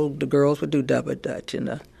had the girls would do double dutch,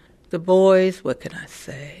 and the boys, what can I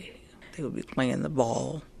say? They would be playing the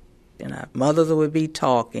ball, and our mothers would be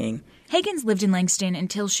talking. Higgins lived in Langston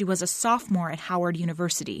until she was a sophomore at Howard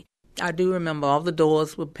University. I do remember all the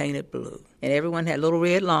doors were painted blue, and everyone had little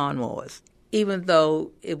red lawnmowers. Even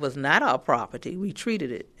though it was not our property, we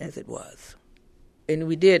treated it as it was. And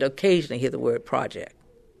we did occasionally hear the word project.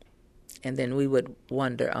 And then we would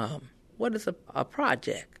wonder, what is a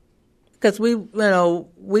project? Because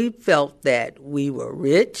we felt that we were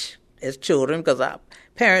rich as children because our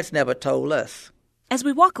parents never told us. As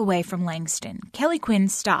we walk away from Langston, Kelly Quinn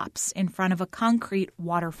stops in front of a concrete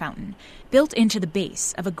water fountain built into the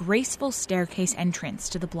base of a graceful staircase entrance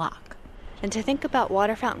to the block. And to think about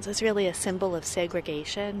water fountains is really a symbol of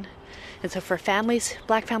segregation. And so for families,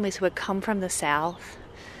 black families who had come from the South,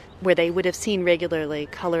 where they would have seen regularly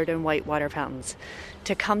colored and white water fountains,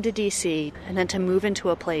 to come to D.C. and then to move into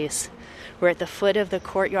a place where at the foot of the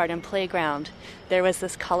courtyard and playground there was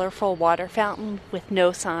this colorful water fountain with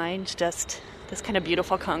no signs, just this kind of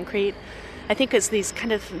beautiful concrete. I think it's these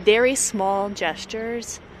kind of very small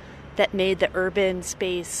gestures that made the urban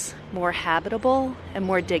space more habitable and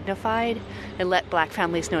more dignified and let black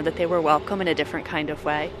families know that they were welcome in a different kind of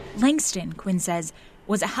way. Langston, Quinn says,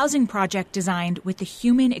 was a housing project designed with the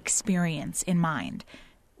human experience in mind.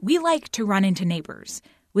 We like to run into neighbors.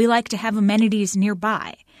 We like to have amenities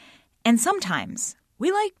nearby. And sometimes we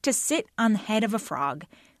like to sit on the head of a frog,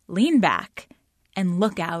 lean back, and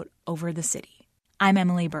look out over the city. I'm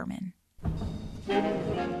Emily Berman.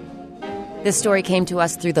 This story came to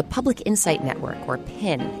us through the Public Insight Network, or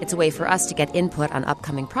PIN. It's a way for us to get input on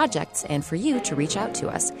upcoming projects and for you to reach out to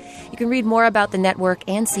us. You can read more about the network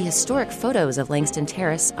and see historic photos of Langston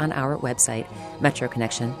Terrace on our website,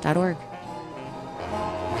 metroconnection.org.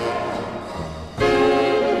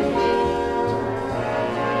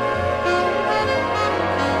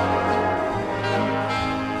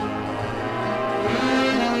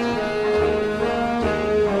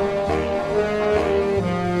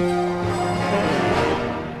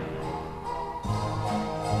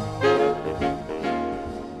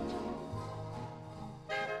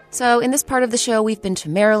 So in this part of the show, we've been to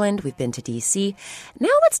Maryland, we've been to D.C. Now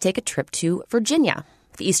let's take a trip to Virginia,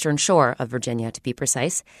 the eastern shore of Virginia, to be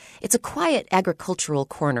precise. It's a quiet agricultural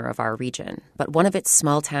corner of our region, but one of its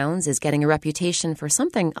small towns is getting a reputation for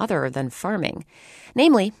something other than farming,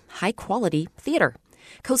 namely high-quality theater.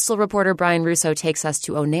 Coastal reporter Brian Russo takes us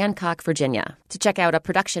to Onancock, Virginia, to check out a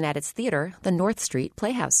production at its theater, the North Street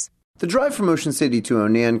Playhouse. The drive from Ocean City to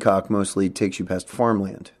Onancock mostly takes you past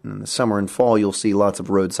farmland. And in the summer and fall, you'll see lots of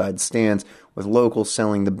roadside stands with locals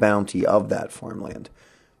selling the bounty of that farmland.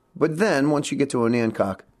 But then, once you get to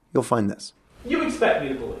Onancock, you'll find this. You expect me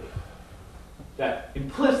to believe that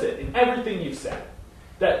implicit in everything you've said,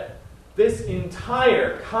 that this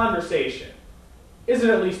entire conversation isn't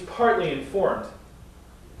at least partly informed.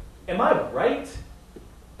 Am I right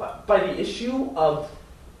by the issue of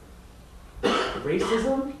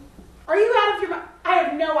racism? Are you out of your mind? I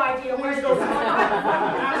have no idea where this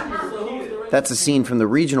is. That's a scene from the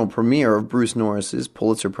regional premiere of Bruce Norris's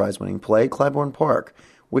Pulitzer Prize-winning play, Claiborne Park,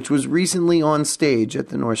 which was recently on stage at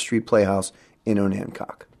the North Street Playhouse in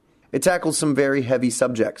Onancock. It tackles some very heavy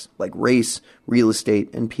subjects like race, real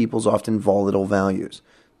estate, and people's often volatile values.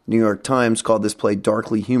 The New York Times called this play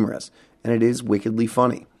darkly humorous, and it is wickedly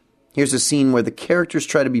funny. Here's a scene where the characters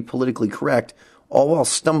try to be politically correct, all while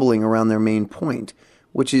stumbling around their main point,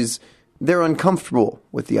 which is they're uncomfortable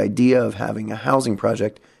with the idea of having a housing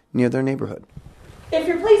project near their neighborhood. If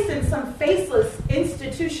you're placed in some faceless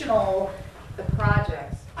institutional... The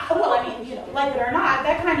projects. Well, I mean, like it or not,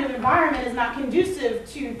 that kind of environment is not conducive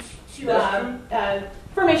to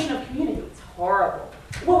formation of community. It's horrible.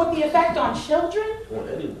 Well, with the effect on children? On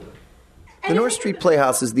anyone. The North Street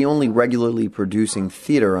Playhouse is the only regularly producing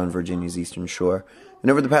theater on Virginia's Eastern Shore,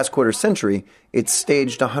 and over the past quarter century, it's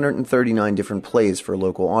staged 139 different plays for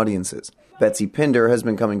local audiences. Betsy Pinder has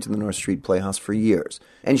been coming to the North Street Playhouse for years,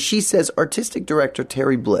 and she says artistic director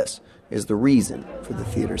Terry Bliss is the reason for the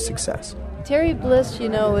theater's success. Terry Bliss,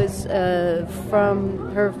 is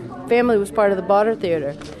from her family was part of the Botter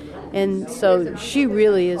Theater. And so she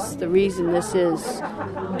really is the reason this is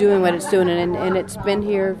doing what it's doing. And it's been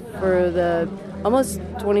here for the almost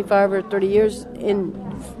 25 or 30 years in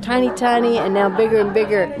tiny, and now bigger and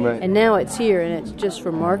bigger. Right. And now it's here, and it's just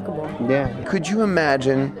remarkable. Yeah. Could you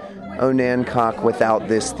imagine Onancock without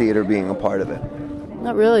this theater being a part of it?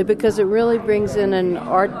 Not really, because it really brings in an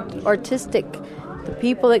artistic, the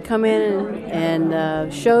people that come in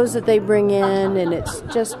and shows that they bring in, and it's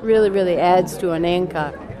just really, really adds to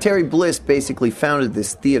Onancock. Terry Bliss basically founded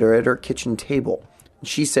this theater at her kitchen table.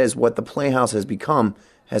 She says what the Playhouse has become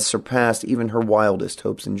has surpassed even her wildest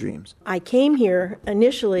hopes and dreams. I came here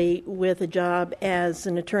initially with a job as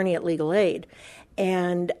an attorney at Legal Aid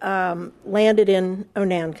and landed in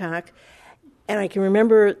Onancock. And I can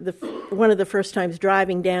remember one of the first times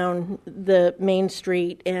driving down the main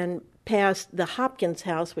street and past the Hopkins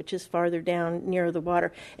house, which is farther down near the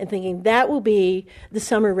water, and thinking that will be the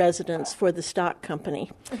summer residence for the stock company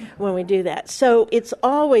when we do that. So it's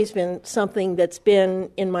always been something that's been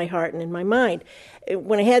in my heart and in my mind.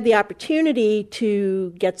 When I had the opportunity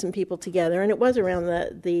to get some people together, and it was around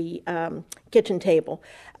the kitchen table,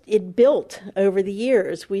 it built over the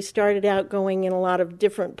years. We started out performing in a lot of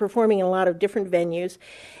different venues,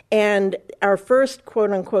 and our first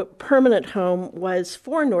quote-unquote permanent home was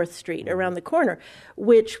 4 North Street, around the corner,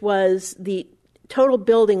 which was the total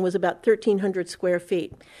building was about 1,300 square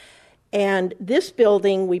feet. And this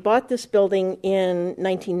building, we bought this building in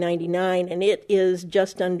 1999, and it is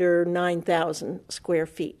just under 9,000 square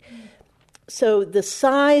feet. So the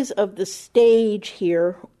size of the stage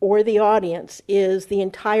here, or the audience, is the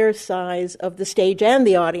entire size of the stage and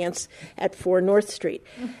the audience at 4 North Street.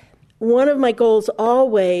 One of my goals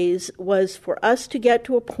always was for us to get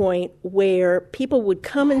to a point where people would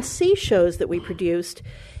come and see shows that we produced,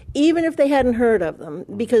 even if they hadn't heard of them,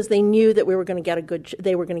 because they knew that they were going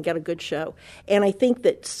to get a good show. And I think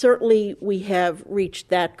that certainly we have reached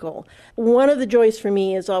that goal. One of the joys for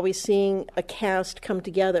me is always seeing a cast come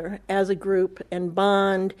together as a group and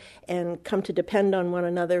bond and come to depend on one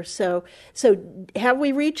another. So have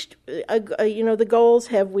we reached the goals?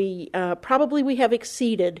 Have we probably we have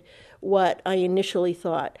exceeded what I initially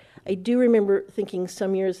thought. I do remember thinking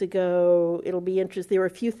some years ago, it'll be interesting. There were a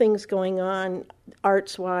few things going on,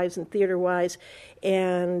 arts-wise and theater-wise,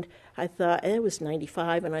 and I thought, it was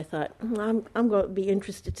 95, and I thought, I'm going to be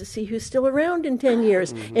interested to see who's still around in 10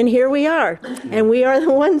 years. Mm-hmm. And here we are, and we are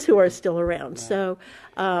the ones who are still around. So,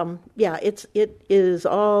 it is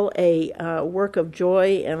all a work of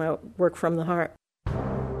joy and a work from the heart.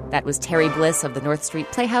 That was Terry Bliss of the North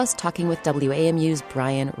Street Playhouse talking with WAMU's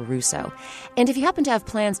Brian Russo. And if you happen to have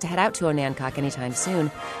plans to head out to Onancock anytime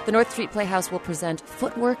soon, the North Street Playhouse will present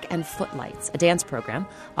Footwork and Footlights, a dance program,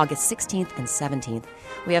 August 16th and 17th.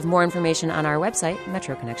 We have more information on our website,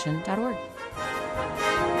 metroconnection.org.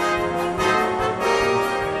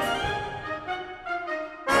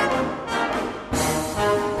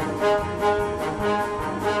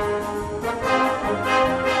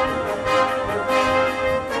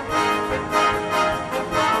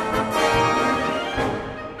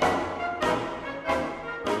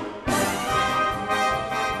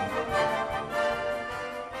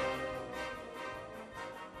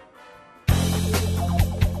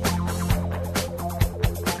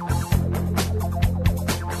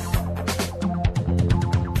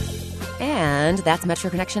 And that's Metro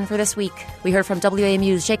Connection for this week. We heard from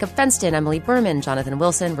WAMU's Jacob Fenston, Emily Berman, Jonathan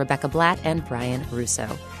Wilson, Rebecca Blatt, and Brian Russo.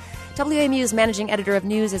 WAMU's managing editor of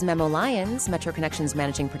news is Memo Lyons. Metro Connection's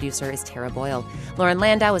managing producer is Tara Boyle. Lauren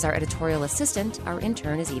Landau is our editorial assistant. Our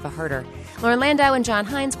intern is Eva Herder. Lauren Landau and John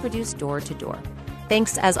Hines produce Door to Door.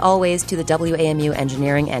 Thanks, as always, to the WAMU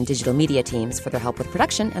engineering and digital media teams for their help with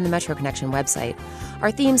production and the Metro Connection website.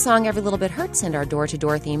 Our theme song, Every Little Bit Hurts, and our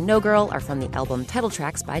door-to-door theme, No Girl, are from the album Title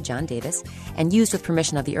Tracks by John Davis and used with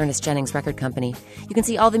permission of the Ernest Jennings Record Company. You can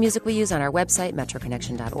see all the music we use on our website,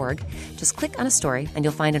 metroconnection.org. Just click on a story and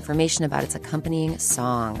you'll find information about its accompanying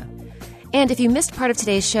song. And if you missed part of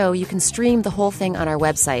today's show, you can stream the whole thing on our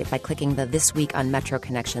website by clicking the This Week on Metro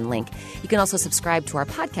Connection link. You can also subscribe to our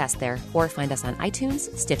podcast there or find us on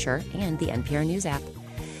iTunes, Stitcher, and the NPR News app.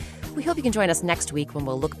 We hope you can join us next week when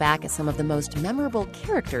we'll look back at some of the most memorable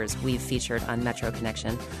characters we've featured on Metro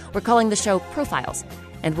Connection. We're calling the show Profiles,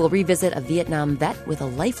 and we'll revisit a Vietnam vet with a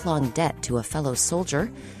lifelong debt to a fellow soldier.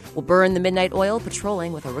 We'll burn the midnight oil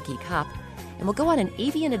patrolling with a rookie cop. And we'll go on an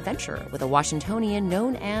avian adventure with a Washingtonian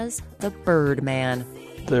known as the Birdman.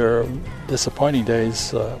 There are disappointing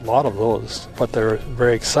days, a lot of those, but they're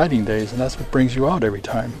very exciting days, and that's what brings you out every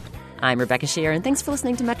time. I'm Rebecca Shear, and thanks for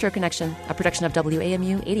listening to Metro Connection, a production of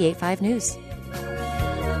WAMU 88.5 News.